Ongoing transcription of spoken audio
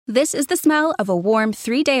This is the smell of a warm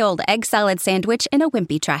 3-day-old egg salad sandwich in a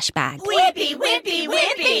wimpy trash bag. Wimpy, wimpy,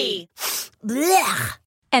 wimpy! Blech!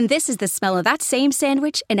 And this is the smell of that same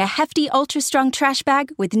sandwich in a hefty, ultra-strong trash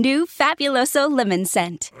bag with new Fabuloso lemon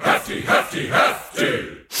scent. Hefty, hefty,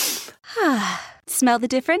 hefty! Smell the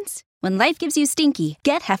difference? When life gives you stinky,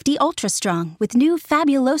 get Hefty Ultra Strong with new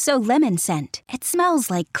Fabuloso lemon scent. It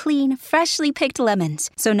smells like clean, freshly picked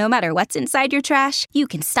lemons. So no matter what's inside your trash, you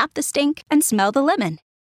can stop the stink and smell the lemon.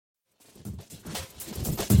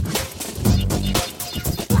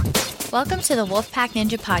 Welcome to the Wolfpack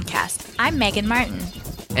Ninja Podcast. I'm Megan Martin.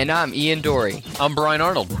 And I'm Ian Dory. I'm Brian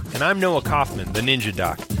Arnold. And I'm Noah Kaufman, the Ninja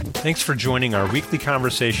Doc. Thanks for joining our weekly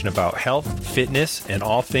conversation about health, fitness, and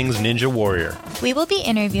all things Ninja Warrior. We will be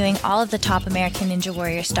interviewing all of the top American Ninja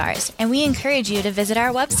Warrior stars, and we encourage you to visit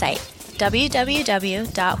our website,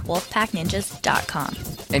 www.wolfpackninjas.com.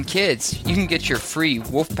 And kids, you can get your free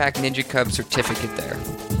Wolfpack Ninja Cub certificate there.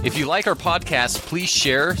 If you like our podcast, please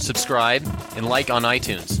share, subscribe, and like on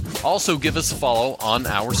iTunes. Also, give us a follow on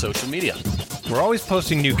our social media. We're always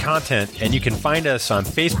posting new content, and you can find us on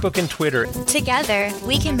Facebook and Twitter. Together,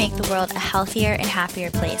 we can make the world a healthier and happier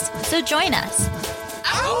place. So join us.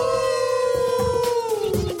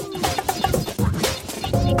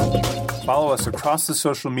 Follow us across the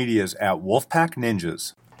social medias at Wolfpack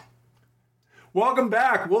Ninjas. Welcome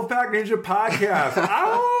back, Wolfpack Ninja Podcast.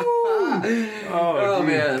 Oh,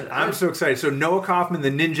 man. I'm so excited. So Noah Kaufman, the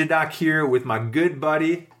Ninja Doc, here with my good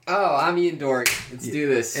buddy. Oh, I'm Ian Dory. Let's do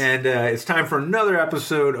this. And it's time for another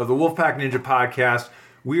episode of the Wolfpack Ninja Podcast.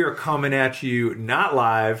 We are coming at you not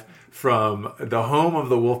live from the home of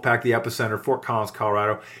the Wolfpack, the epicenter, Fort Collins,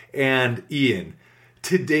 Colorado. And Ian,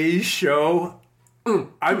 today's show,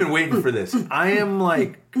 I've been waiting for this. I am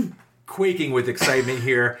like quaking with excitement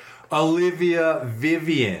here. Olivia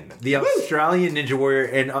Vivian, the Australian Ninja Warrior.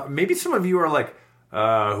 And maybe some of you are like,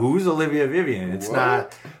 who's Olivia Vivian? It's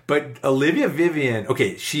not. But Olivia Vivian,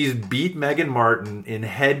 okay, she's beat Megan Martin in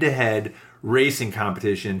head-to-head racing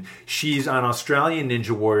competition. She's on Australian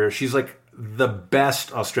Ninja Warrior. She's like the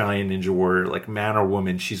best Australian Ninja Warrior, like man or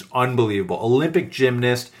woman. She's unbelievable. Olympic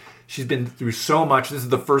gymnast. She's been through so much. This is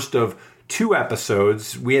the first of 2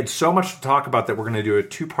 episodes. We had so much to talk about that we're going to do a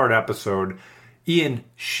 2-part episode. Ian,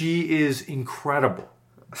 she is incredible.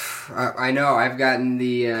 I know. I've gotten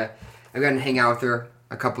to hang out with her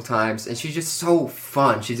a couple times, and she's just so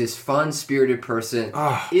fun. She's this fun-spirited person.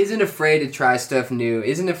 Isn't afraid to try stuff new.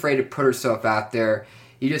 Isn't afraid to put herself out there.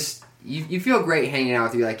 You feel great hanging out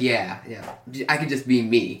with you. Like, yeah, I could just be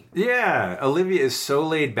me. Yeah, Olivia is so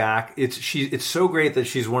laid back. It's so great that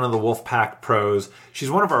she's one of the Wolfpack pros. She's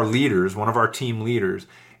one of our leaders, one of our team leaders.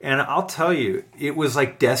 And I'll tell you, it was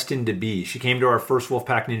like destined to be. She came to our first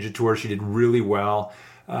Wolfpack Ninja Tour. She did really well.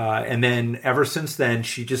 And then ever since then,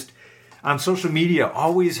 she just, on social media,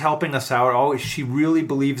 always helping us out. She really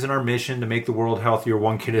believes in our mission to make the world healthier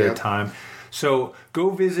one kid at a time. So go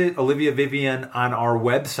visit Olivia Vivian on our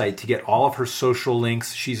website to get all of her social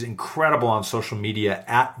links. She's incredible on social media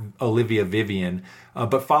at Olivia Vivian.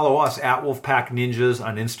 But follow us at Wolfpack Ninjas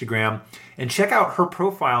on Instagram. And check out her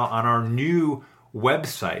profile on our new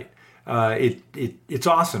website. It's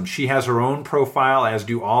awesome. She has her own profile, as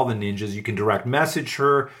do all the ninjas. You can direct message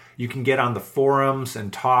her. You can get on the forums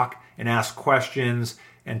and talk and ask questions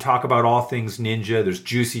and talk about all things ninja. There's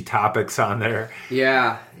juicy topics on there.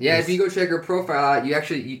 Yeah. If you go check her profile out,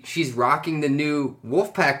 she's rocking the new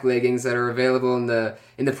Wolfpack leggings that are available in the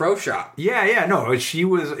pro shop. No,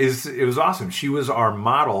 it was awesome. She was our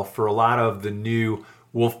model for a lot of the new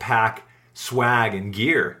Wolfpack swag and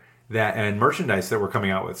gear and merchandise that we're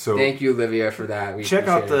coming out with. So thank you, Olivia, for that. Check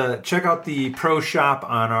out the pro shop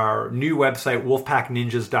on our new website,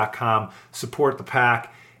 wolfpackninjas.com. Support the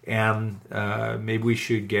pack, and maybe we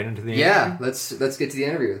should get into the interview. Yeah, let's get to the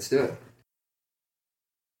interview. Let's do it.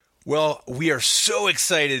 Well, we are so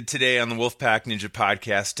excited today on the Wolfpack Ninja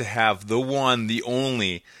Podcast to have the one, the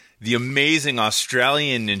only, the amazing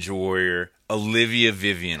Australian Ninja Warrior, Olivia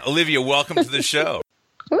Vivian. Olivia, welcome to the show.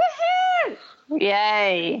 Woohoo!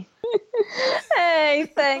 Yay! Hey,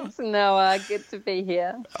 thanks, Noah. Good to be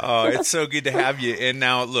here. Oh, it's so good to have you. And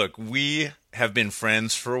now, look, we have been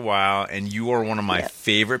friends for a while, and you are one of my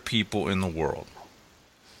favorite people in the world.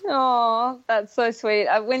 Oh, that's so sweet.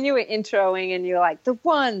 When you were introing and you were like, the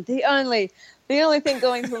one, the only thing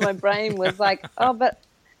going through my brain was like, oh, but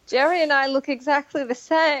Jerry and I look exactly the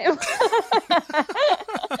same. We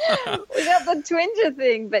got the twinger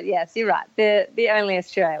thing, but yes, you're right. The only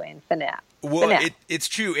Australian for now. Well, it's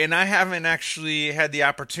true, and I haven't actually had the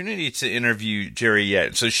opportunity to interview Jerry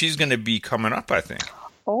yet, so she's going to be coming up, I think.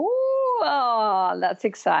 Oh, that's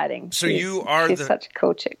exciting. So she's such a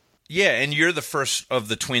cool chick. Yeah, and you're the first of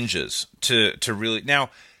the twinges to really now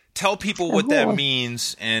tell people what that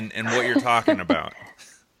means and what you're talking about.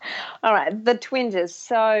 All right, the twinges.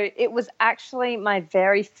 So it was actually my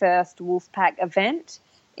very first Wolfpack event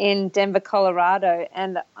in Denver, Colorado,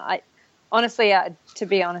 and I honestly, to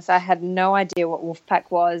be honest, I had no idea what Wolfpack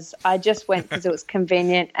was. I just went because it was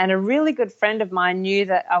convenient, and a really good friend of mine knew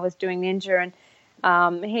that I was doing ninja,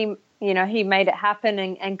 and he made it happen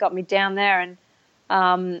and got me down there,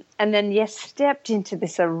 and then stepped into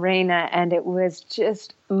this arena, and it was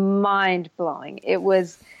just mind blowing. It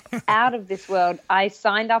was out of this world. I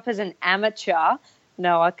signed up as an amateur,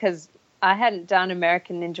 Noah, because I hadn't done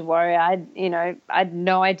American Ninja Warrior. I had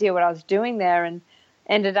no idea what I was doing there, and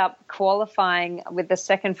ended up qualifying with the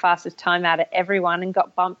second fastest time out of everyone, and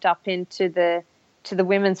got bumped up into the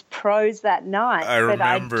women's pros that night. I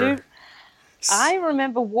remember. I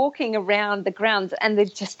remember walking around the grounds, and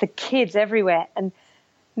there's just the kids everywhere. And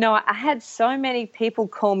no, I had so many people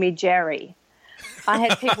call me Jerry. I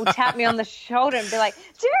had people tap me on the shoulder and be like,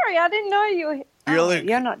 Jerry, I didn't know you were...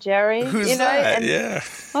 you're not Jerry. Who's that? And yeah.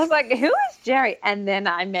 I was like, who is Jerry? And then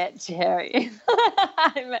I met Jerry.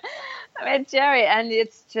 I met Jerry, and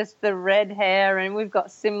it's just the red hair, and we've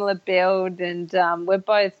got similar build, and we're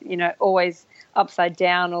both, always upside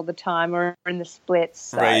down all the time or in the splits.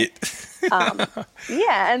 So, right.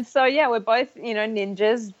 and so, we're both,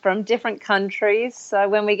 ninjas from different countries. So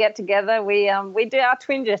when we get together, we do our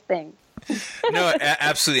twinger thing. No,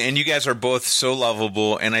 absolutely. And you guys are both so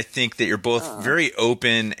lovable, and I think that you're both very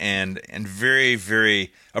open and very,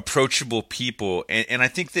 very approachable people. And I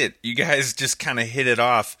think that you guys just kind of hit it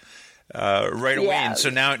off right away. And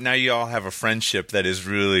so now you all have a friendship that is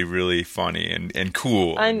really, really funny and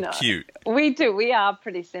cool and cute. We do. We are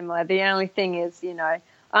pretty similar. The only thing is,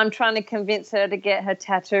 I'm trying to convince her to get her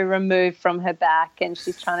tattoo removed from her back, and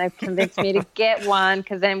she's trying to convince me to get one,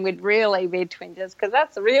 because then we'd really be twinges, because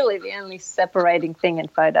that's really the only separating thing in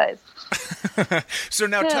photos. So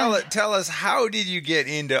now tell us, how did you get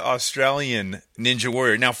into Australian Ninja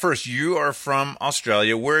Warrior? Now, first, you are from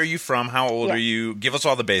Australia. Where are you from? How old are you? Give us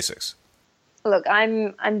all the basics. Look,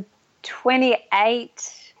 I'm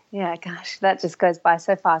 28. Yeah, gosh, that just goes by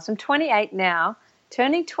so fast. I'm 28 now.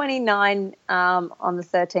 Turning 29 on the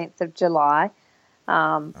 13th of July,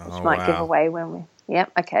 which might give away when we...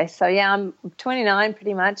 Yep, okay. So, I'm 29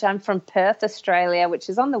 pretty much. I'm from Perth, Australia, which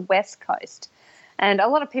is on the west coast. And a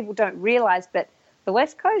lot of people don't realise, but the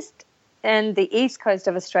west coast and the east coast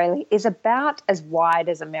of Australia is about as wide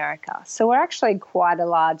as America. So we're actually quite a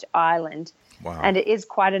large island. Wow. And it is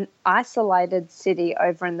quite an isolated city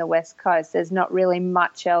over in the west coast. There's not really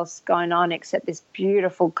much else going on except this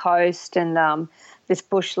beautiful coast and this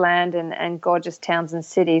bushland and gorgeous towns and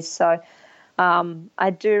cities. So I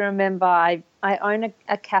do remember I own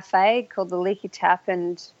a cafe called the Leaky Tap,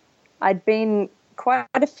 and I'd been quite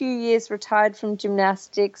a few years retired from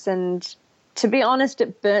gymnastics, and to be honest,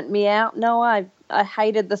 it burnt me out. No, I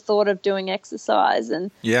hated the thought of doing exercise,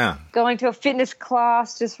 and going to a fitness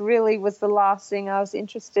class just really was the last thing I was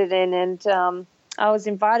interested in. And I was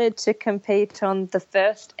invited to compete on the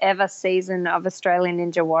first ever season of Australian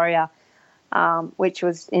Ninja Warrior, which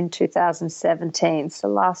was in 2017, so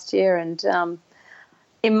last year. And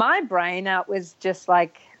in my brain, it was just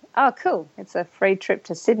like, oh, cool, it's a free trip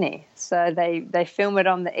to Sydney. So they film it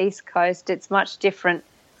on the East Coast. It's much different.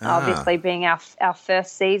 Obviously, being our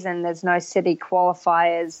first season, there's no city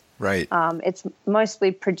qualifiers. Right. It's mostly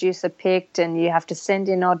producer picked, and you have to send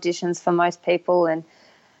in auditions for most people and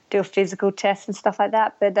do a physical test and stuff like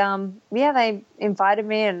that. But they invited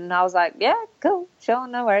me, and I was like, yeah, cool, sure,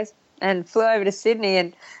 no worries, and flew over to Sydney,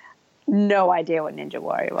 and no idea what Ninja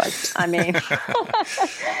Warrior was. I mean,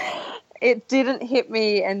 it didn't hit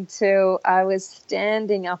me until I was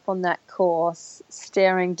standing up on that course,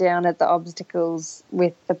 staring down at the obstacles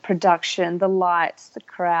with the production, the lights, the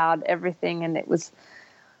crowd, everything. And it was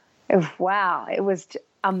wow, it was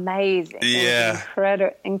amazing. Yeah. It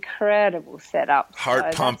was incredible setup.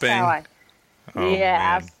 Heart pumping.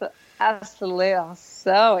 Absolutely. I was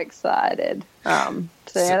so excited.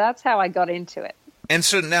 That's how I got into it. And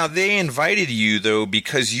so now they invited you, though,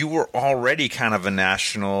 because you were already kind of a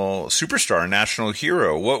national superstar, a national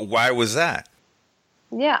hero. Why was that?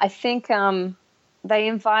 Yeah, I think they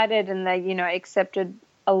invited and they, accepted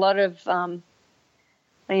a lot of,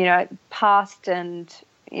 past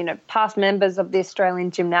members of the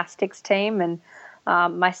Australian gymnastics team. And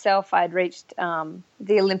myself, I'd reached the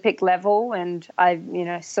Olympic level, and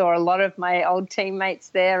I, saw a lot of my old teammates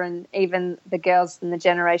there, and even the girls in the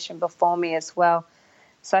generation before me as well.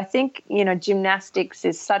 So I think, gymnastics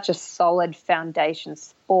is such a solid foundation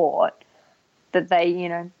sport that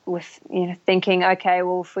they, thinking, okay,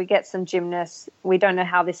 well, if we get some gymnasts, we don't know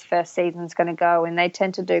how this first season's going to go, and they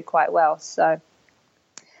tend to do quite well. So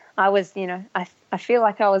I was, I feel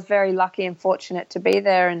like I was very lucky and fortunate to be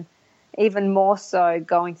there, and even more so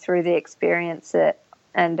going through the experience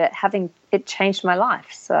having it changed my life.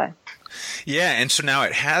 So yeah, and so now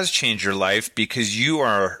it has changed your life because you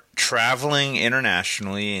are traveling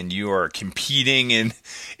internationally and you are competing in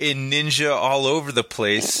ninja all over the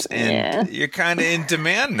place, and you're kind of in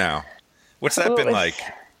demand now. What's that been like?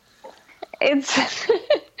 It's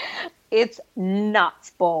it's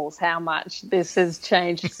nuts balls how much this has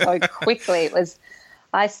changed so quickly.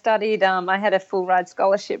 I studied, I had a full ride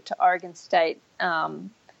scholarship to Oregon State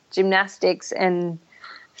gymnastics, and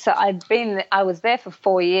so I was there for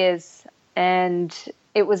 4 years, and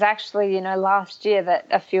it was actually, last year that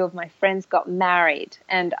a few of my friends got married,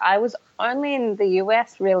 and I was only in the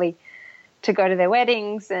US really to go to their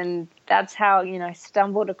weddings, and that's how,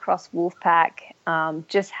 stumbled across Wolfpack,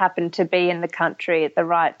 just happened to be in the country at the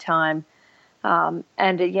right time.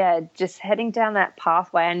 Just heading down that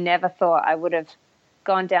pathway, I never thought I would have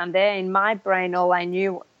gone down there. In my brain, all I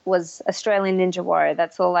knew was Australian Ninja Warrior.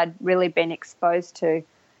 That's all I'd really been exposed to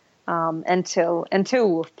until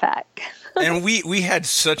Wolfpack. And we had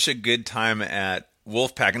such a good time at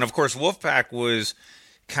Wolfpack. And, of course, Wolfpack was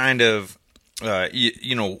kind of,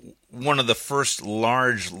 one of the first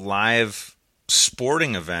large live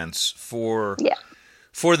sporting events for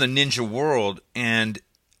the ninja world. And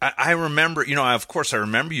I remember, I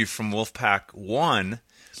remember you from Wolfpack 1,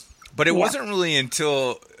 but it wasn't really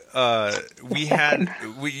until we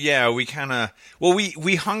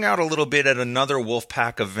hung out a little bit at another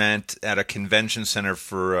Wolfpack event at a convention center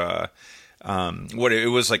for it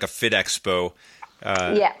was like a Fit Expo.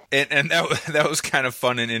 And that was kind of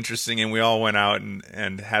fun and interesting, and we all went out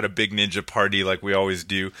and had a big ninja party like we always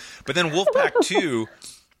do. But then Wolfpack 2,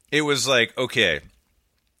 it was like, okay,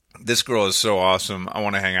 this girl is so awesome. I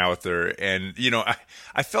want to hang out with her. And,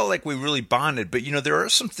 I felt like we really bonded. But, there are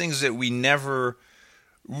some things that we never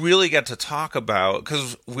really got to talk about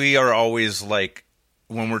because we are always like,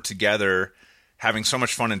 when we're together, having so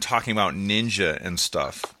much fun and talking about ninja and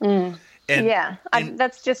stuff. And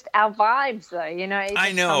that's just our vibes, though. It just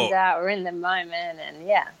comes out. We're in the moment, and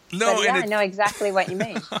I know exactly what you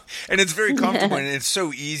mean. And it's very comfortable, and it's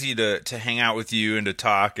so easy to hang out with you and to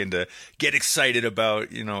talk and to get excited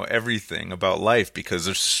about everything about life because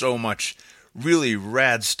there's so much really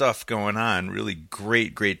rad stuff going on, really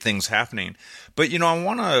great things happening. But I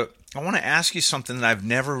want to ask you something that I've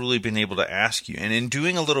never really been able to ask you, and in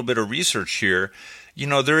doing a little bit of research here.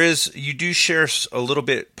 You do share a little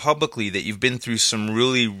bit publicly that you've been through some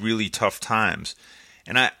really, really tough times.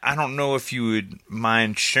 And I don't know if you would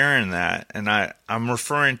mind sharing that. And I'm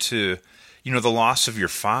referring to, the loss of your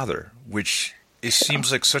father, which it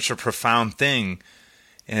seems like such a profound thing.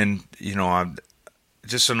 And,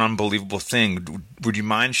 just an unbelievable thing. Would you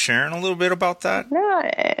mind sharing a little bit about that? No,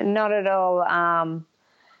 not at all.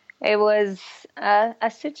 It was a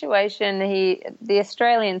situation. The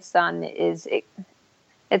Australian sun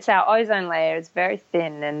it's our ozone layer is very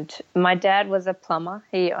thin, and my dad was a plumber.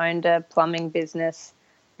 He owned a plumbing business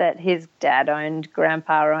that his dad owned,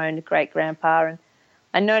 grandpa owned, great-grandpa. And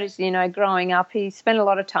I noticed, growing up, he spent a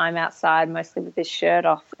lot of time outside, mostly with his shirt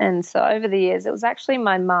off. And so over the years, it was actually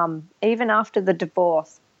my mum, even after the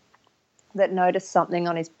divorce, that noticed something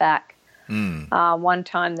on his back. One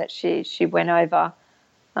time that she went over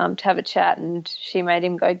to have a chat, and she made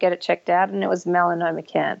him go get it checked out, and it was melanoma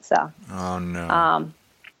cancer. Oh, no.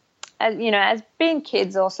 As being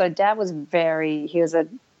kids also, Dad was he was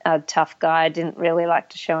a tough guy, didn't really like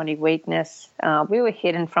to show any weakness. We were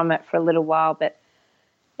hidden from it for a little while, but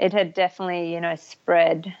it had definitely,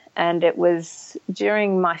 spread. And it was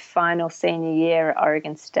during my final senior year at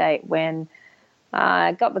Oregon State when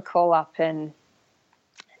I got the call up and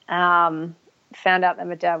found out that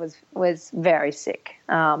my dad was very sick.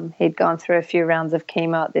 He'd gone through a few rounds of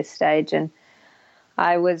chemo at this stage, and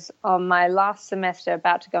I was on my last semester,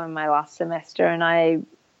 about to go in my last semester, and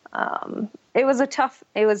it was a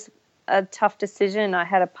tough decision. I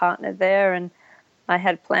had a partner there, and I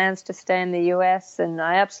had plans to stay in the US, and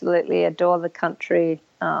I absolutely adore the country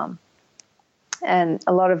and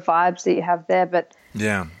a lot of vibes that you have there. But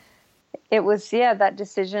it was that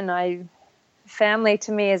decision. Family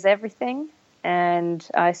to me is everything, and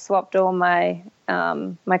I swapped all my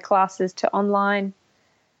my classes to online.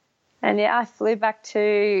 And I flew back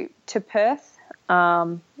to Perth.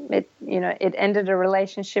 It ended a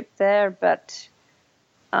relationship there, but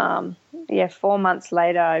 4 months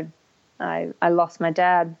later, I lost my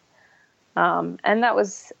dad, and that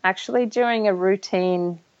was actually during a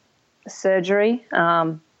routine surgery,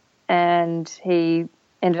 and he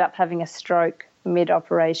ended up having a stroke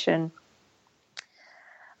mid-operation.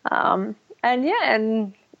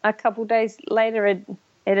 And a couple days later, it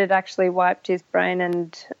had actually wiped his brain,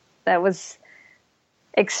 and that was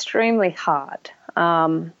extremely hard.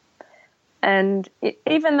 Even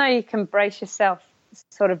though you can brace yourself,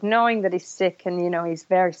 sort of knowing that he's sick, and he's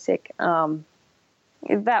very sick,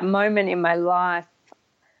 that moment in my life,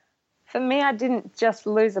 for me, I didn't just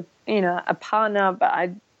lose a partner, but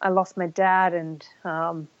I lost my dad, and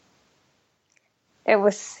it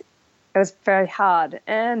was very hard.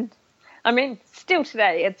 And I mean, still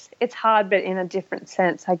today, it's hard, but in a different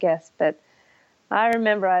sense, I guess. But I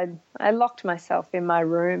remember I locked myself in my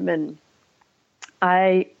room, and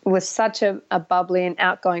I was such a bubbly and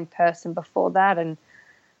outgoing person before that, and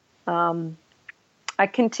I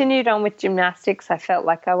continued on with gymnastics. I felt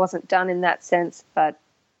like I wasn't done in that sense, but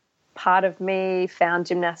part of me found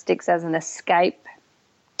gymnastics as an escape,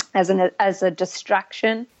 as a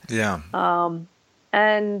distraction. Yeah.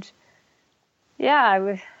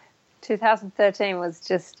 2013 was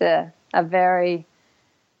just a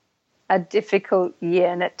difficult year,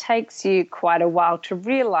 and it takes you quite a while to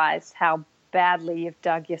realize how badly you've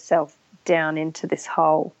dug yourself down into this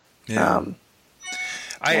hole. Yeah.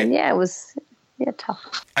 It was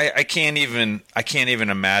tough. I can't even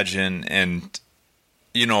imagine, and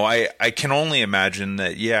I can only imagine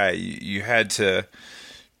that. Yeah, you had to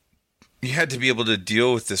be able to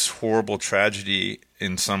deal with this horrible tragedy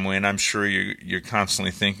in some way, and I'm sure you're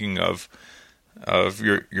constantly thinking of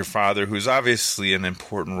your father, who's obviously an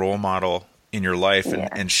important role model in your life,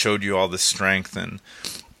 and showed you all the strength, and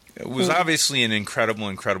was obviously an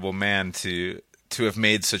incredible man to have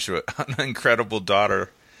made such an incredible daughter.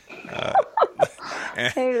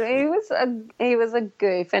 He was a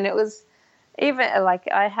goof, and it was even like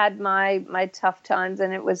I had my tough times,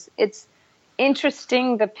 and it's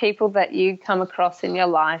interesting the people that you come across in your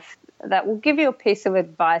life that will give you a piece of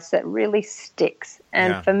advice that really sticks.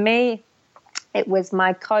 And for me, it was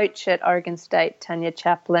my coach at Oregon State, Tanya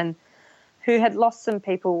Chaplin, who had lost some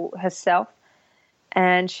people herself,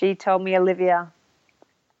 and she told me, Olivia,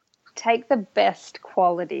 take the best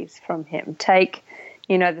qualities from him. Take,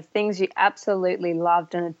 the things you absolutely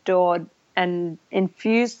loved and adored, and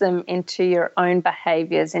infuse them into your own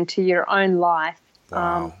behaviors, into your own life,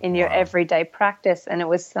 in your everyday practice. And it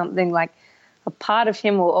was something like a part of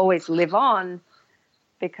him will always live on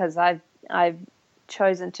because I've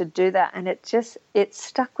chosen to do that. And it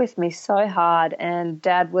stuck with me so hard. And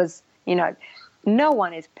Dad was, no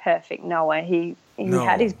one is perfect, Noah. He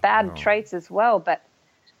had his bad traits as well, but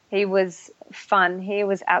he was fun. He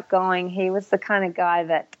was outgoing. He was the kind of guy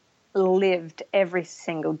that lived every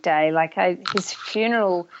single day. Like his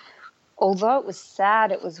funeral, although it was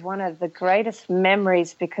sad, it was one of the greatest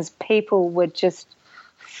memories because people were just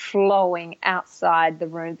flowing outside the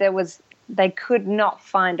room. They could not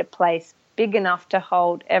find a place big enough to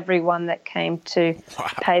hold everyone that came to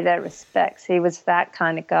pay their respects. He was that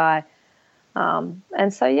kind of guy.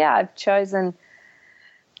 And so, I've chosen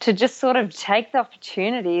to just sort of take the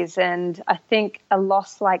opportunities. And I think a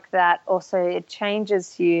loss like that also, it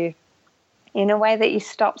changes you in a way that you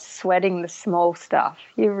stop sweating the small stuff.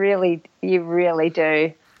 You really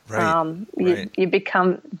do. Right. You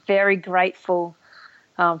become very grateful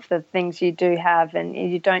for the things you do have, and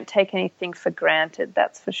you don't take anything for granted,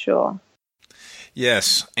 that's for sure.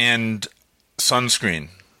 Yes, and sunscreen.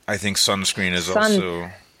 I think sunscreen is also...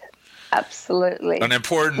 Absolutely. An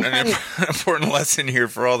important lesson here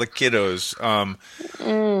for all the kiddos.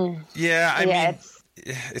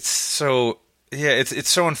 It's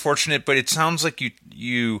so unfortunate, but it sounds like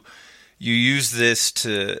you use this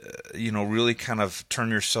to, really kind of turn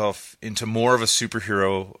yourself into more of a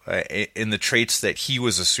superhero in the traits that he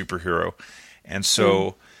was a superhero. And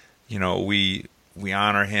so, we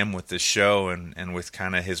honor him with this show and with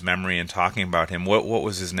kind of his memory and talking about him. What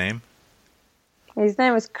was his name? His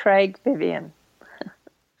name was Craig Vivian.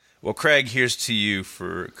 Well, Craig, here's to you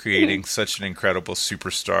for creating such an incredible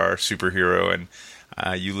superhero, and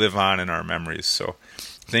you live on in our memories. So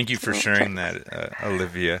thank you for sharing that,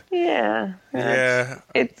 Olivia. Yeah. Yeah.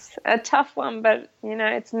 It's a tough one, but,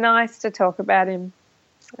 it's nice to talk about him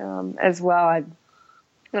as well.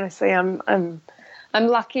 Honestly, I'm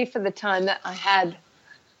lucky for the time that I had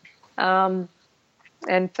and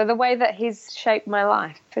for the way that he's shaped my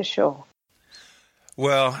life, for sure.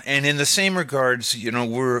 Well, and in the same regards,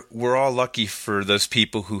 we're all lucky for those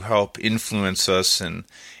people who help influence us and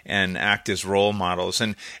act as role models.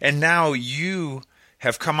 And now you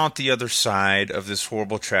have come out the other side of this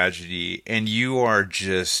horrible tragedy, and you are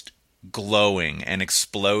just glowing and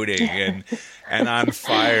exploding and on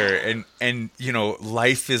fire. And, you know,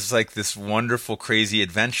 life is like this wonderful, crazy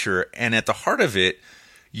adventure. And at the heart of it,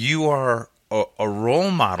 you are a role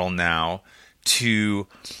model now to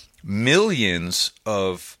millions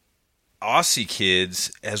of Aussie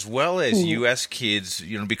kids as well as U.S. kids,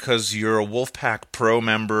 you know, because you're a Wolfpack Pro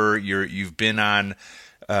member. You've been on,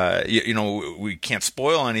 you know, we can't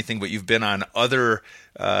spoil anything, but you've been on other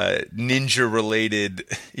ninja-related,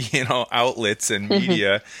 you know, outlets and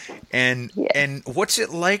media. And what's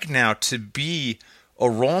it like now to be a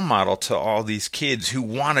role model to all these kids who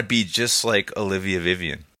want to be just like Olivia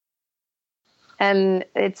Vivian? And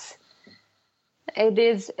it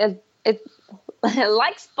is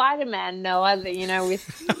like Spider-Man, no other, you know, with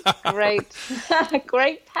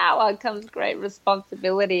great power comes great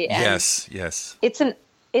responsibility. And yes.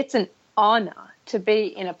 It's an honor to be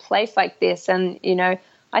in a place like this. And, you know,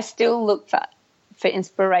 I still look for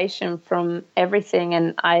inspiration from everything,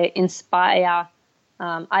 and I aspire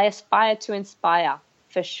to inspire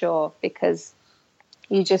for sure, because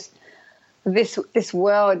you just, this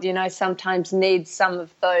world, you know, sometimes needs some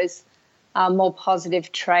of those more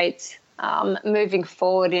positive traits moving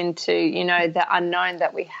forward into, you know, the unknown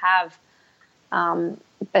that we have.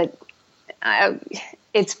 But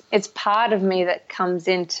it's part of me that comes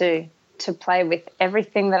into play with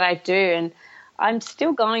everything that I do, and I'm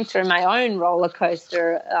still going through my own roller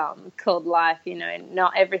coaster called life. You know,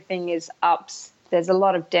 not everything is ups. There's a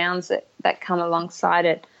lot of downs that come alongside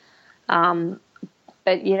it.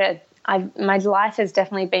 But you know, my life has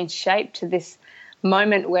definitely been shaped to this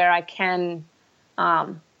moment where I can,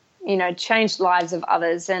 you know, change the lives of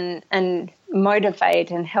others and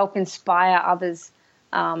motivate and help inspire others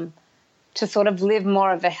to sort of live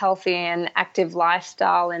more of a healthy and active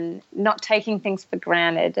lifestyle and not taking things for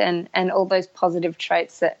granted, and all those positive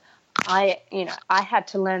traits that I had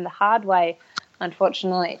to learn the hard way,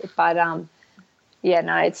 unfortunately. But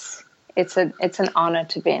it's an honor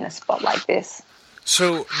to be in a spot like this.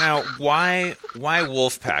 So now, why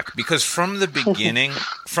Wolfpack? Because from the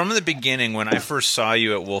beginning, when I first saw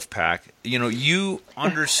you at Wolfpack, you know, you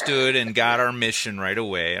understood and got our mission right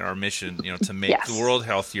away. And our mission, you know, to make the world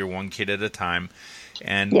healthier, one kid at a time.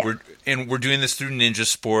 And we're doing this through ninja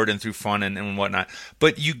sport and through fun and whatnot.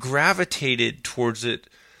 But you gravitated towards it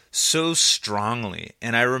so strongly,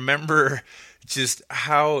 and I remember just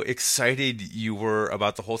how excited you were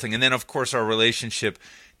about the whole thing. And then, of course, our relationship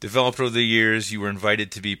developed over the years. You were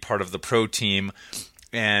invited to be part of the pro team,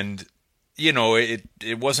 and you know, it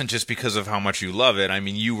wasn't just because of how much you love it. I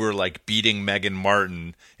mean, you were like beating Megan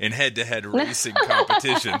Martin in head-to-head racing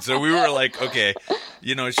competition. So we were like, okay,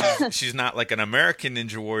 you know, she's not like an American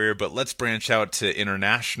Ninja Warrior, but let's branch out to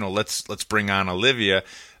international. Let's bring on Olivia.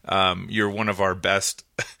 You're one of our best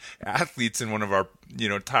athletes and one of our, you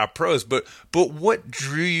know, top pros. But what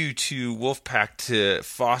drew you to Wolfpack to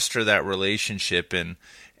foster that relationship and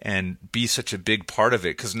be such a big part of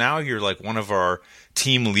it? Because now you're like one of our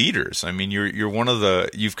team leaders. I mean,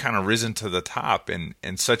 you've kind of risen to the top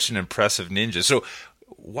and such an impressive ninja. So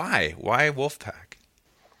why Wolfpack?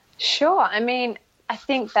 Sure. I mean, I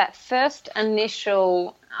think that first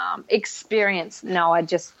initial experience,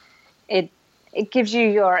 it gives you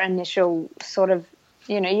your initial sort of,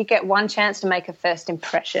 you know, you get one chance to make a first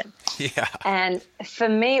impression. Yeah. And for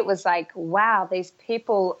me, it was like, wow, these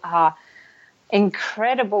people are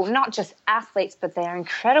incredible, not just athletes, but they're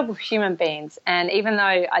incredible human beings. And even though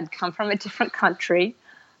I'd come from a different country,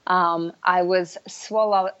 I was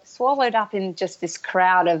swallowed up in just this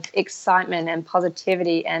crowd of excitement and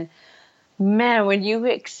positivity. And man, when you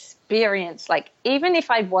experience, like, even if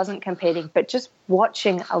I wasn't competing, but just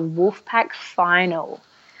watching a Wolfpack final,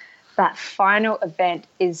 that final event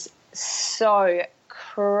is so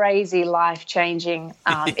crazy life-changing.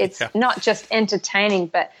 It's not just entertaining,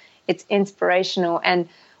 but it's inspirational. And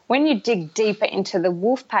when you dig deeper into the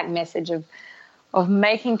Wolfpack message of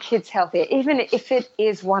making kids healthier, even if it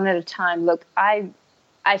is one at a time, look, I've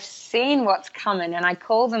seen what's coming, and I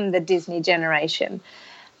call them the Disney generation.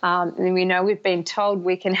 And we know we've been told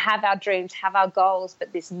we can have our dreams, have our goals,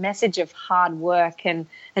 but this message of hard work and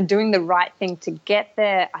doing the right thing to get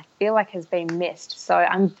there, I feel like has been missed. So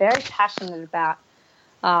I'm very passionate about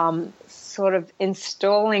sort of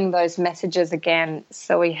installing those messages again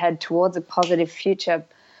so we head towards a positive future.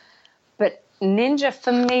 But ninja,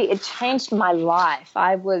 for me, it changed my life.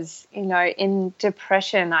 I was, you know, in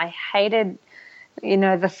depression. I hated, you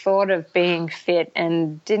know, the thought of being fit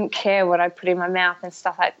and didn't care what I put in my mouth and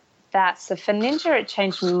stuff like that. So for ninja, it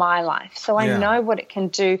changed my life. So I know what it can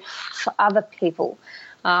do for other people.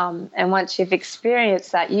 And once you've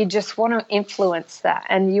experienced that, you just want to influence that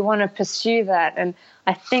and you want to pursue that. And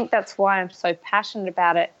I think that's why I'm so passionate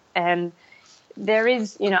about it. And there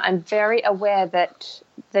is, I'm very aware that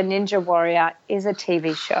The Ninja Warrior is a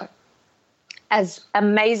TV show. As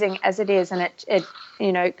amazing as it is, and it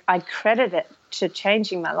I credit it to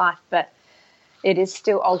changing my life, but it is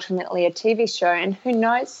still ultimately a TV show, and who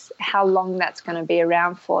knows how long that's going to be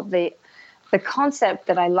around for. The concept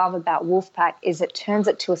that I love about Wolfpack is it turns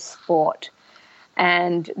it to a sport,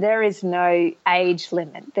 and there is no age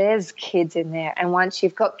limit. There's kids in there, and once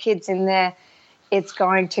you've got kids in there, it's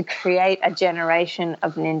going to create a generation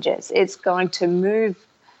of ninjas. It's going to move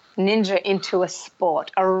ninja into a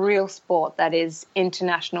sport, a real sport that is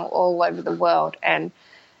international all over the world. And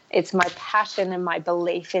it's my passion and my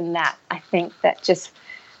belief in that. I think that just,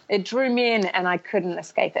 it drew me in and I couldn't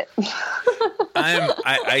escape it.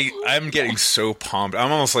 I'm getting so pumped.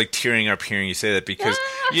 I'm almost like tearing up hearing you say that because,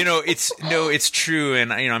 it's true.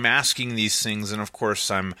 And, I'm asking these things. And of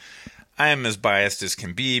course I am as biased as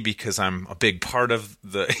can be because I'm a big part of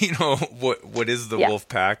the, what is the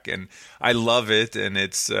Wolfpack, and I love it. And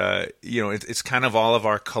it's, it's kind of all of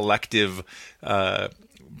our collective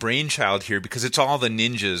brainchild here because it's all the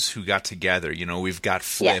ninjas who got together. We've got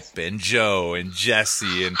Flip and Joe and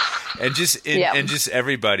Jesse and just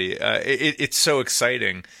everybody. It's so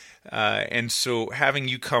exciting. And so having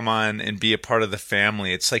you come on and be a part of the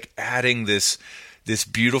family, it's like adding this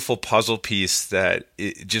beautiful puzzle piece that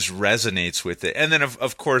it just resonates with it. And then,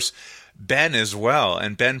 of course, Ben as well.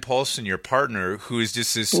 And Ben Paulson, your partner, who is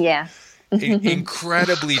just this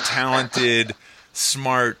incredibly talented,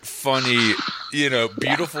 smart, funny,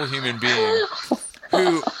 beautiful human being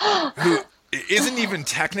who isn't even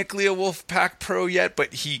technically a Wolfpack pro yet,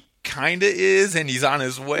 but he kind of is, and he's on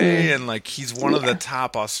his way, and like he's one of the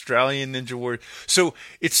top Australian ninja warriors. So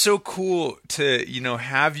it's so cool to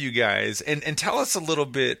have you guys and tell us a little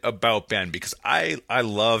bit about Ben, because I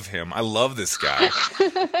love him. I love this guy.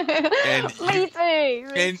 And me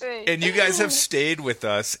too. And you guys have stayed with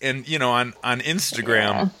us, and on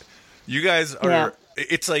Instagram, you guys are.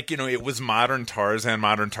 It's like, it was modern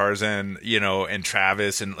Tarzan, and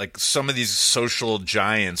Travis, and like some of these social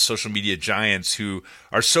media giants who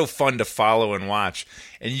are so fun to follow and watch.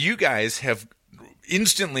 And you guys have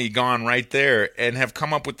instantly gone right there and have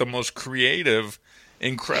come up with the most creative,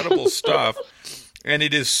 incredible stuff. And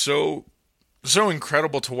it is so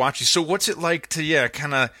incredible to watch you. So what's it like to,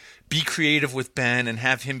 kind of be creative with Ben and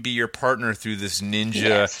have him be your partner through this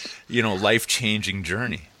ninja, life-changing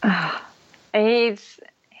journey? He's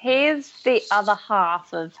the other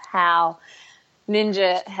half of how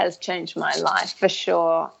ninja has changed my life for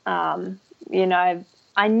sure.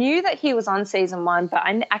 I knew that he was on season 1, but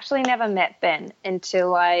I actually never met Ben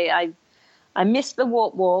until I missed the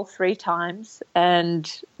warp wall 3 times,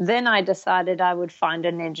 and then I decided I would find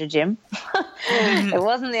a ninja gym. It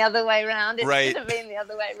wasn't the other way around. It should have been the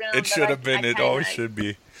other way around. It should have been. It always should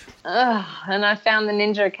be. And I found the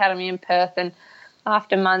Ninja Academy in Perth, and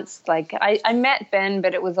after months, I met Ben,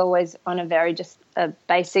 but it was always on a very just a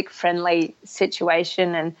basic, friendly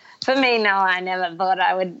situation. And for me, no, I never thought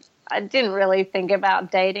I didn't really think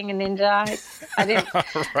about dating a ninja. I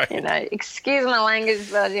didn't, excuse my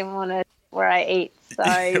language, but I didn't want to where I eat. So,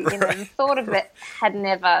 the thought of it had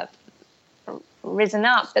never risen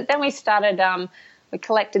up. But then we started, we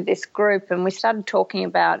collected this group and we started talking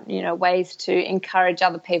about, ways to encourage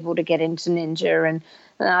other people to get into ninja and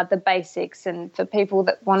the basics, and for people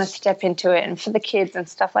that want to step into it, and for the kids and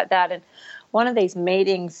stuff like that. And one of these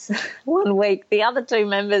meetings one week, the other 2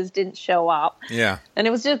 members didn't show up. Yeah. And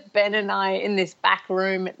it was just Ben and I in this back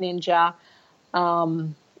room at Ninja.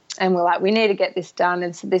 And we're like, we need to get this done.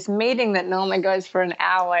 And so this meeting that normally goes for an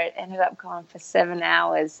hour, it ended up going for 7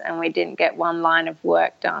 hours, and we didn't get one line of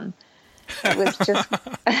work done. It was just,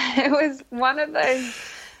 it was one of those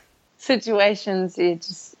situations.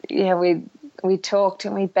 We talked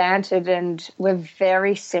and we bantered, and we're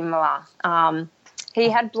very similar. He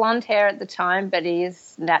had blonde hair at the time, but he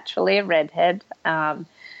is naturally a redhead. Never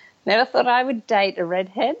thought I would date a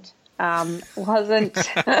redhead. Wasn't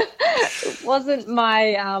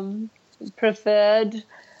my preferred,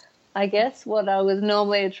 I guess, what I was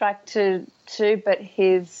normally attracted to. But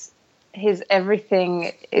his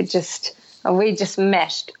everything, we just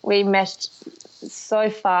meshed. We meshed so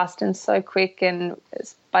fast and so quick, and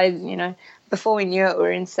before we knew it, we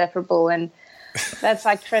were inseparable. And that's,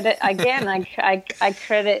 I credit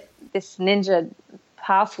this ninja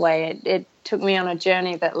pathway. It took me on a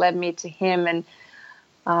journey that led me to him. And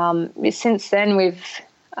since then, we've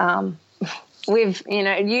we've,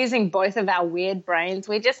 using both of our weird brains,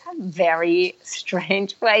 we just have very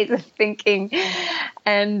strange ways of thinking,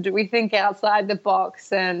 and we think outside the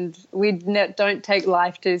box, and we don't take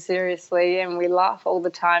life too seriously, and we laugh all the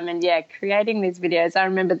time. And creating these videos, I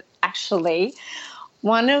remember actually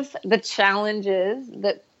one of the challenges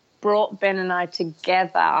that brought Ben and I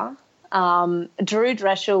together, Drew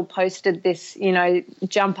Dreschel posted this,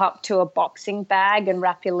 jump up to a boxing bag and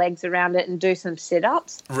wrap your legs around it and do some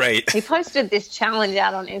sit-ups. Right. He posted this challenge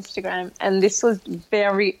out on Instagram, and this was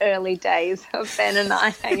very early days of Ben and I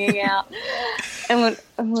hanging out. And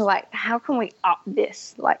we're like, how can we up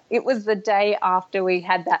this? Like, it was the day after we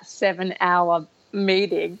had that 7-hour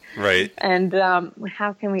meeting. Right. And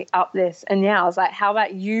how can we up this? And I was like, how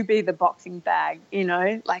about you be the boxing bag,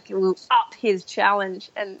 like it will up his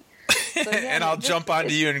challenge. And so, and I'll jump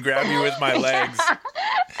onto you and grab you with my legs.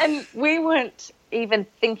 And we weren't even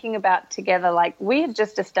thinking about together. Like, we had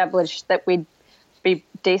just established that we'd be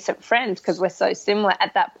decent friends because we're so similar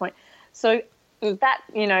at that point. So that,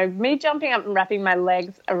 me jumping up and wrapping my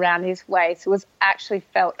legs around his waist was actually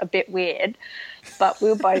felt a bit weird, but we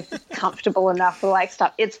were both comfortable enough. We're like,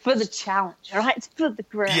 stop, it's for the challenge, all right? It's for the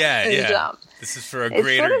ground. Yeah. This is for a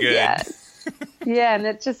greater good. Yeah, and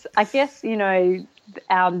it just, I guess,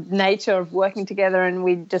 our nature of working together, and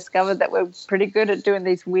we discovered that we're pretty good at doing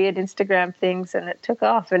these weird Instagram things, and it took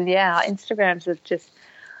off. And our Instagrams have just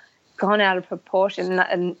gone out of proportion,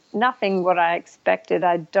 and nothing what I expected.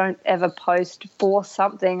 I don't ever post for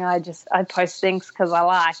something. I post things because I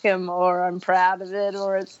like them, or I'm proud of it,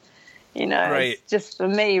 or it's, right. It's just for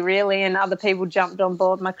me, really. And other people jumped on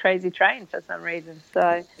board my crazy train for some reason.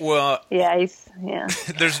 So, well, there's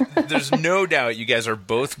no doubt you guys are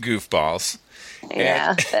both goofballs.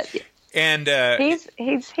 Yeah, and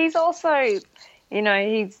he's also,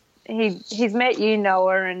 he's met you,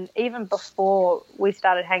 Noah, and even before we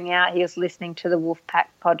started hanging out, he was listening to the Wolfpack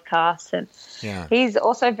podcast, and he's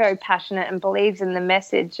also very passionate and believes in the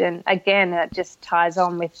message. And again, it just ties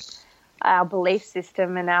on with our belief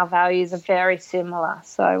system, and our values are very similar.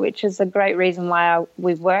 So, which is a great reason why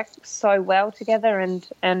we work so well together, and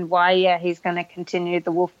why he's going to continue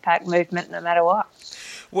the Wolfpack movement no matter what.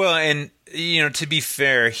 Well, and to be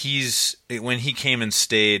fair, when he came and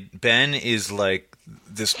stayed, Ben is like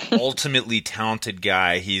this ultimately talented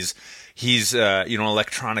guy. He's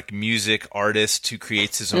electronic music artist who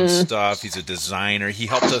creates his own stuff. He's a designer. He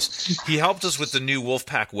helped us with the new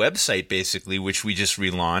Wolfpack website, basically, which we just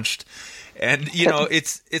relaunched. And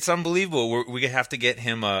it's unbelievable. We have to get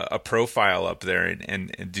him a profile up there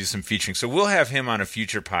and do some featuring. So we'll have him on a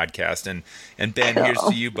future podcast. And Ben, here's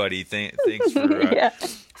to you, buddy. Thanks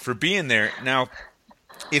for being there. Now,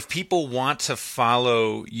 if people want to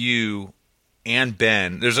follow you and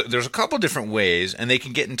Ben, there's a couple different ways, and they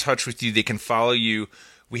can get in touch with you. They can follow you.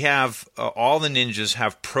 We have all the ninjas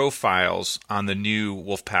have profiles on the new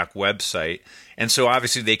Wolfpack website, and so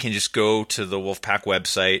obviously they can just go to the Wolfpack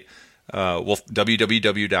website,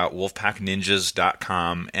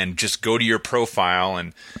 www.wolfpackninjas.com, and just go to your profile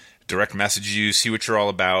and direct message you, see what you're all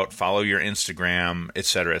about, follow your Instagram, et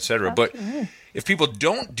cetera, et cetera. But if people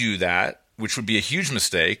don't do that, which would be a huge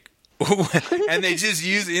mistake, and they just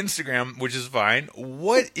use Instagram, which is fine,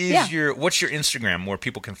 what's your Instagram where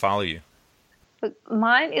people can follow you?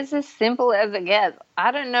 Mine is as simple as it gets. I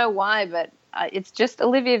don't know why, but it's just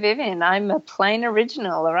Olivia Vivian. I'm a plain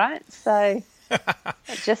original, all right? So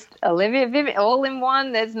just Olivia Vivian, all in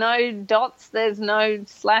one. There's no dots, there's no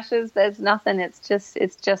slashes, there's nothing. It's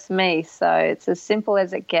just me. So it's as simple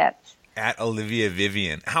as it gets. At Olivia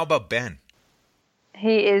Vivian. How about Ben?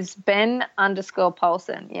 He is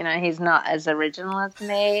Ben_Paulson. He's not as original as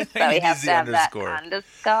me, so we have to have that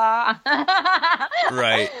underscore.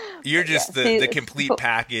 Right. You're just the complete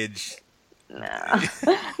package. No,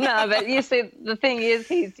 but you see, the thing is,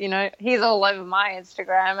 he's all over my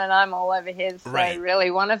Instagram, and I'm all over his. So really,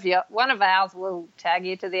 one of ours will tag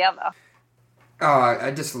you to the other. Oh, I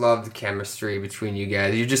just love the chemistry between you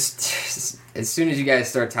guys. You just, as soon as you guys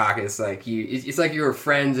start talking, it's like you were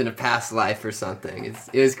friends in a past life or something.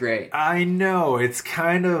 It was great. I know, it's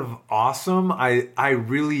kind of awesome. I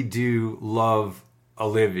really do love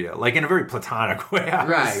Olivia, like in a very platonic way,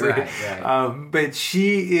 obviously. Right. But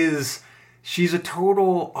she's a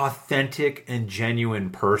total authentic and genuine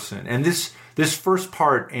person. And this first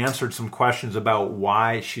part answered some questions about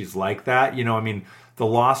why she's like that. The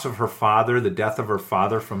loss of her father, the death of her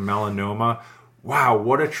father from melanoma. Wow,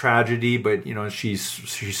 what a tragedy! But she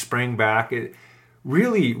sprang back. It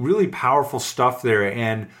really, really powerful stuff there.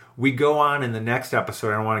 And we go on in the next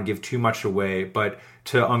episode. I don't want to give too much away, but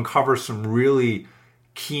to uncover some really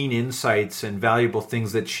keen insights and valuable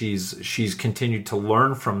things that she's continued to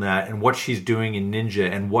learn from that, and what she's doing in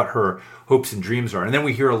Ninja and what her hopes and dreams are. And then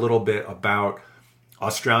we hear a little bit about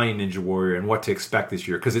Australian Ninja Warrior and what to expect this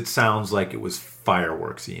year, because it sounds like it was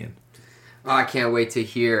fireworks, Ian. Oh, I can't wait to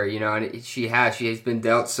hear. And she has been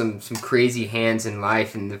dealt some crazy hands in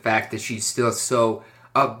life, and the fact that she's still so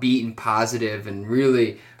upbeat and positive and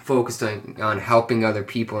really focused on helping other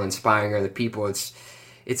people, inspiring other people,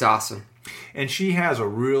 it's awesome. And she has a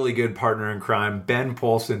really good partner in crime, Ben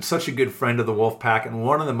Polson, such a good friend of the Wolfpack and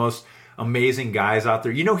one of the most amazing guys out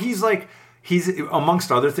there. He's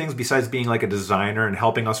amongst other things, besides being like a designer and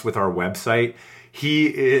helping us with our website, he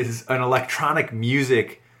is an electronic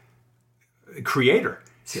music creator,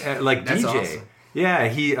 like That's DJ. Awesome. Yeah,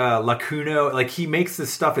 he Lacuno, like he makes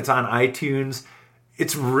this stuff. It's on iTunes.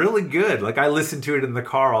 It's really good. Like I listen to it in the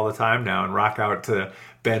car all the time now and rock out to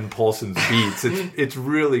Ben Polson's beats. It's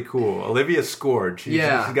really cool. Olivia scored. She's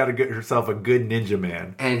got to get herself a good ninja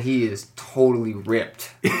man. And he is totally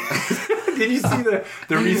ripped. Did you see the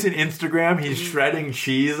recent Instagram? He's shredding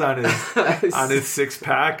cheese on his six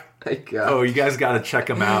pack. Oh, you guys got to check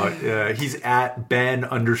him out. He's at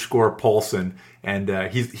Ben_Polson,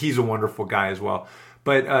 and he's a wonderful guy as well.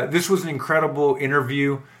 But this was an incredible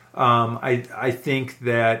interview. I think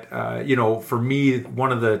that for me,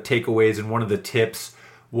 one of the takeaways and one of the tips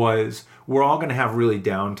was we're all going to have really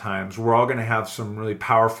down times. We're all going to have some really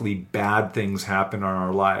powerfully bad things happen in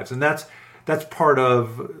our lives, and that's part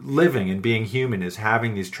of living and being human, is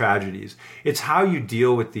having these tragedies. It's how you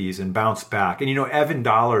deal with these and bounce back. And Evan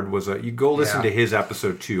Dollard you go listen to his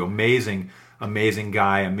episode too. Amazing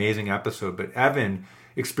guy, amazing episode. But Evan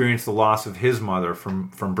experienced the loss of his mother from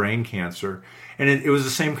brain cancer. And it was the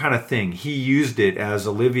same kind of thing. He used it, as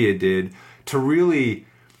Olivia did, to really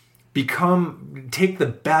take the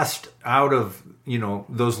best out of,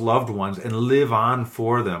 those loved ones and live on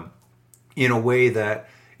for them in a way that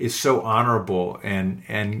is so honorable and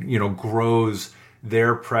grows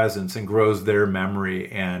their presence and grows their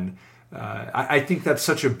memory. And I think that's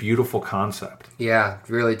such a beautiful concept. Yeah,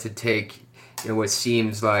 really, to take what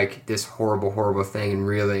seems like this horrible thing and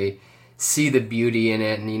really see the beauty in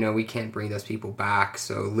it. And we can't bring those people back,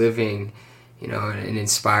 so living an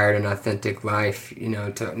inspired and authentic life,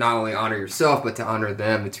 to not only honor yourself but to honor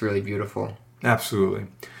them, it's really beautiful. Absolutely.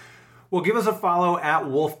 Well, give us a follow at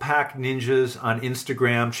Wolfpack Ninjas on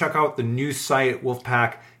Instagram. Check out the new site,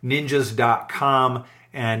 wolfpackninjas.com,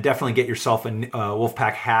 and definitely get yourself a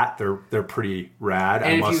Wolfpack hat. They're pretty rad,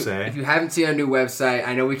 I must say. If you haven't seen our new website,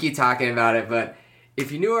 I know we keep talking about it, but if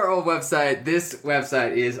you knew our old website, this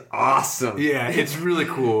website is awesome. Yeah, it's really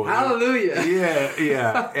cool. Hallelujah.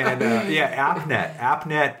 Yeah. And AppNet.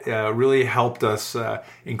 AppNet really helped us.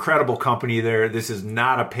 Incredible company there. This is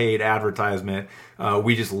not a paid advertisement.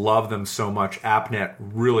 We just love them so much. AppNet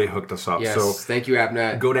really hooked us up. Yes, so thank you,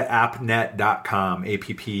 AppNet. Go to appnet.com,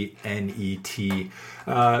 AppNet.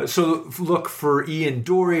 So look for Ian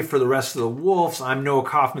Dorey for the rest of the Wolves. I'm Noah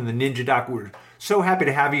Kaufman, the Ninja Doc. We're so happy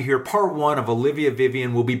to have you here. Part 1 of Olivia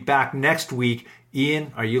Vivian will be back next week.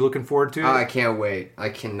 Ian, are you looking forward to it? Oh, I can't wait. I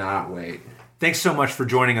cannot wait. Thanks so much for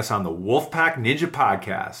joining us on the Wolfpack Ninja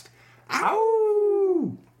Podcast.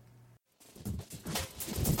 Ow!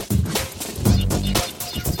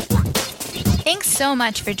 Thanks so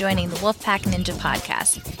much for joining the Wolfpack Ninja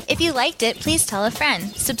Podcast. If you liked it, please tell a friend,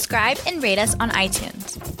 subscribe, and rate us on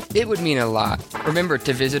iTunes. It would mean a lot. Remember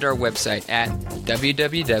to visit our website at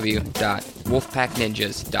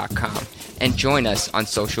www.wolfpackninjas.com and join us on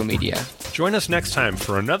social media. Join us next time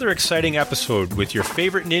for another exciting episode with your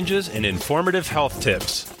favorite ninjas and informative health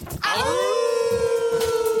tips.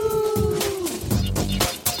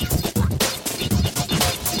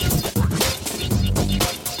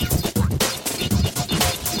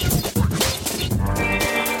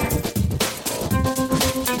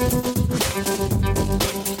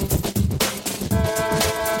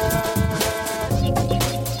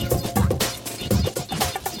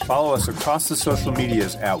 Follow us across the social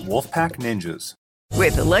medias at Wolfpack Ninjas.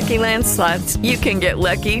 With the Lucky Land Slots, you can get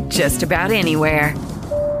lucky just about anywhere.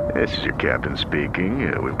 This is your captain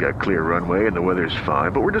speaking. We've got clear runway and the weather's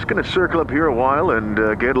fine, but we're just going to circle up here a while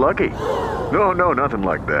and get lucky. No, nothing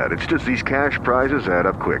like that. It's just these cash prizes add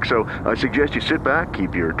up quick. So I suggest you sit back,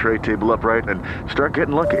 keep your tray table upright, and start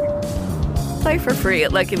getting lucky. Play for free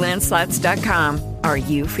at LuckyLandSlots.com. Are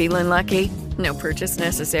you feeling lucky? No purchase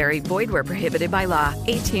necessary. Void where prohibited by law.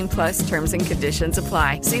 18+ terms and conditions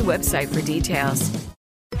apply. See website for details.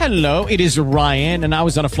 Hello, it is Ryan, and I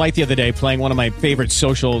was on a flight the other day playing one of my favorite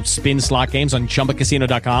social spin slot games on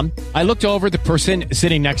ChumbaCasino.com. I looked over at the person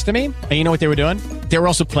sitting next to me, and you know what they were doing? They were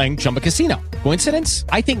also playing Chumba Casino. Coincidence?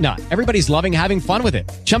 I think not. Everybody's loving having fun with it.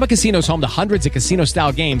 Chumba Casino is home to hundreds of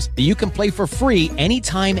casino-style games that you can play for free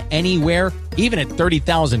anytime, anywhere, even at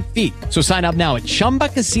 30,000 feet. So sign up now at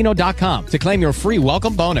ChumbaCasino.com to claim your free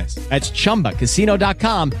welcome bonus. That's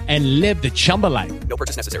ChumbaCasino.com and live the Chumba life. No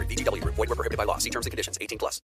purchase necessary. VGW. Void where prohibited by law. See terms and conditions. 18+.